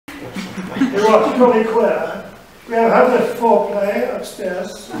Erotically queer. We have had a foreplay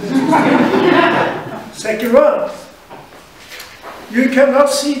upstairs. Second round. You cannot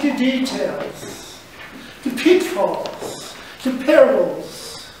see the details, the pitfalls, the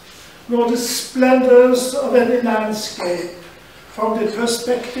perils, nor the splendors of any landscape from the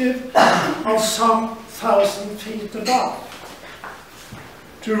perspective of some 1,000 feet above.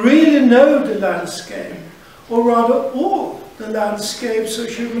 To really know the landscape, or rather all the landscapes of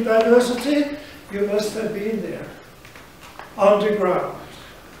human diversity, you must have been there, underground,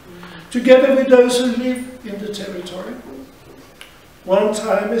 together with those who live in the territory. One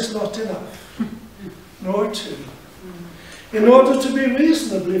time is not enough, nor two. In order to be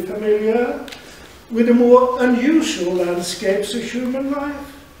reasonably familiar with the more unusual landscapes of human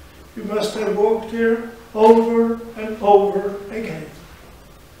life, you must have walked there over and over again.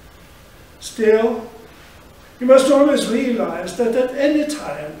 Still, you must always realize that at any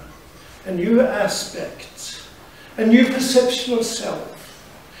time, a new aspect, a new perception of self,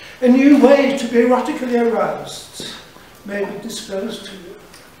 a new way to be erotically aroused may be disclosed to you.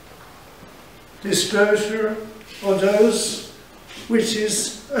 Disclosure of those which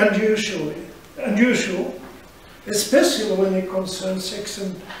is unusual, especially when it concerns sex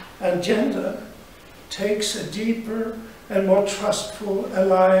and gender, takes a deeper and more trustful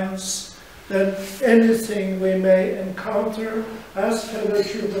alliance than anything we may encounter as fellow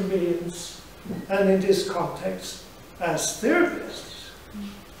human beings, and in this context, as therapists.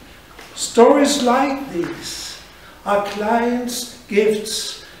 Stories like these are clients'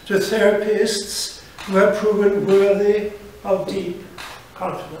 gifts to therapists who have proven worthy of deep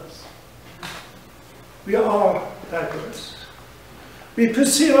confidence. We are diverse. We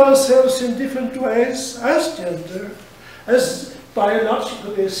perceive ourselves in different ways as gender, as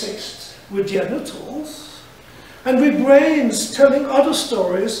biologically sexed with genitals, and with brains telling other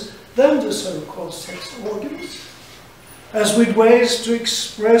stories than the so-called sex organs, as with ways to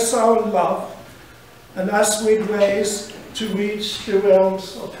express our love, and as with ways to reach the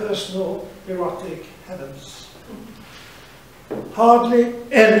realms of personal erotic heavens. Hardly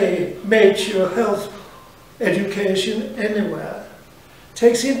any major health education anywhere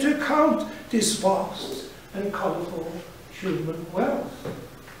takes into account this vast and colorful human wealth.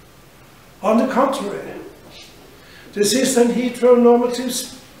 On the contrary, the cis and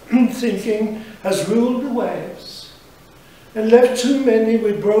heteronormative thinking has ruled the waves and left too many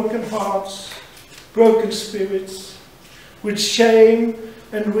with broken hearts, broken spirits, with shame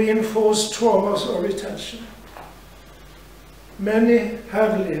and reinforced traumas or retention. Many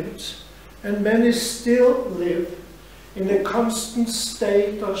have lived, and many still live, in a constant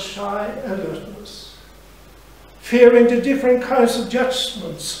state of shy alertness, fearing the different kinds of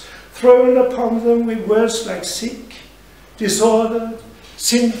judgments thrown upon them with words like sick, disordered,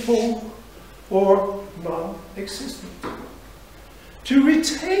 sinful, or non-existent. To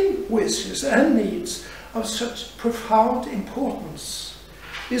retain wishes and needs of such profound importance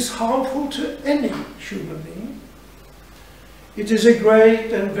is harmful to any human being. It is a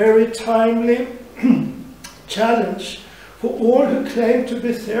great and very timely challenge for all who claim to be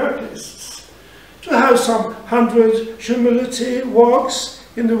therapists to have some 100 humility walks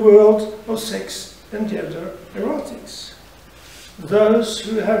in the world of sex and gender erotics. Those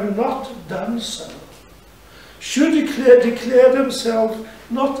who have not done so should declare themselves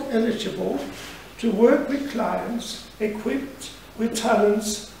not eligible to work with clients equipped with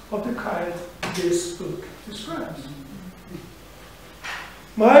talents of the kind this book describes.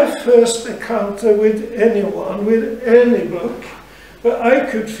 My first encounter with anyone, with any book, where I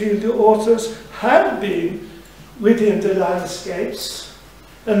could feel the authors had been within the landscapes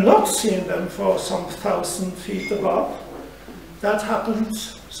and not seen them for some 1,000 feet above, that happened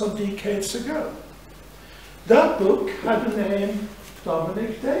some decades ago. That book had the name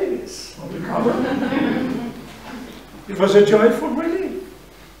Dominic Davis on the cover. It was a joyful relief.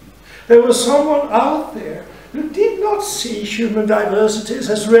 There was someone out there who did not see human diversities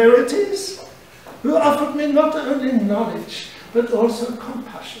as rarities, who offered me not only knowledge, but also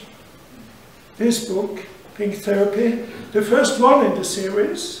compassion. This book, Pink Therapy, the first one in the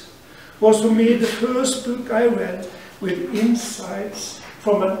series, was for me the first book I read with insights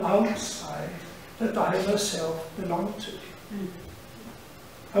from an outside that I myself belonged to.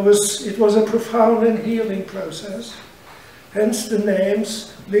 It was a profound and healing process, hence the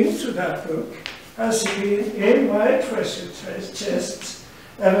names linked to that book has been in my treasure chest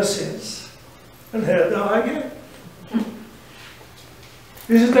ever since. And here they are again.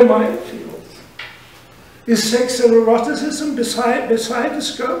 This is the minefield. Is sex and eroticism beside the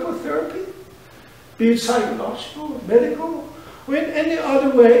scope of therapy? Be it psychological, medical, or in any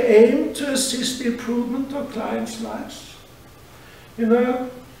other way aimed to assist the improvement of clients' lives. You know,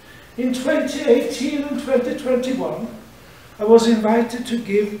 in 2018 and 2021, I was invited to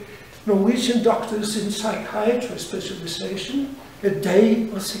give Norwegian doctors in psychiatry specialization a day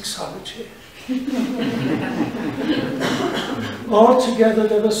of sexology. Altogether,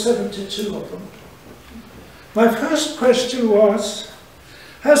 there were 72 of them. My first question was,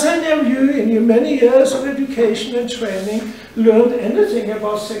 has any of you in your many years of education and training learned anything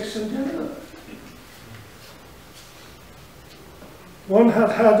about sex and gender? One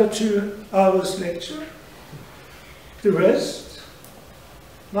had had a 2 hours lecture. The rest,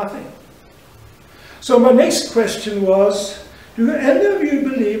 nothing. So my next question was, do any of you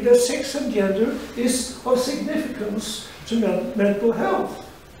believe that sex and gender is of significance to mental health?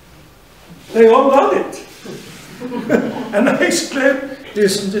 They all love it. And I exclaimed,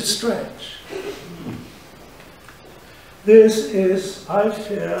 isn't it strange? This is, I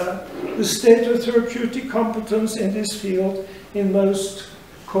fear, the state of therapeutic competence in this field in most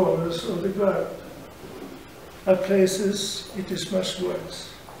corners of the globe. At places, it is much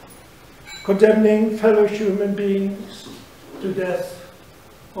worse. Condemning fellow human beings to death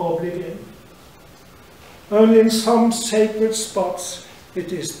or oblivion. Only in some sacred spots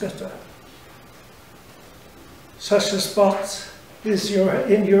it is better. Such a spot is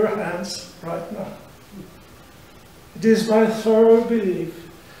in your hands right now. It is my thorough belief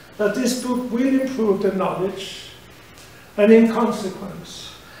that this book will improve the knowledge and, in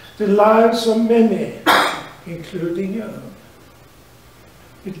consequence, the lives of many, including your own.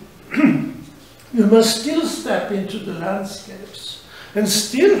 You must still step into the landscapes and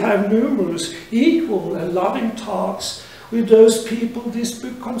still have numerous, equal and loving talks with those people this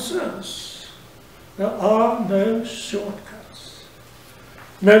book concerns. There are no shortcuts.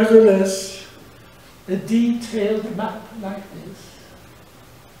 Nevertheless, a detailed map like this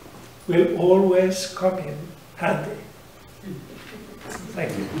will always come in handy.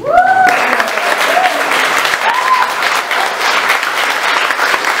 Thank you.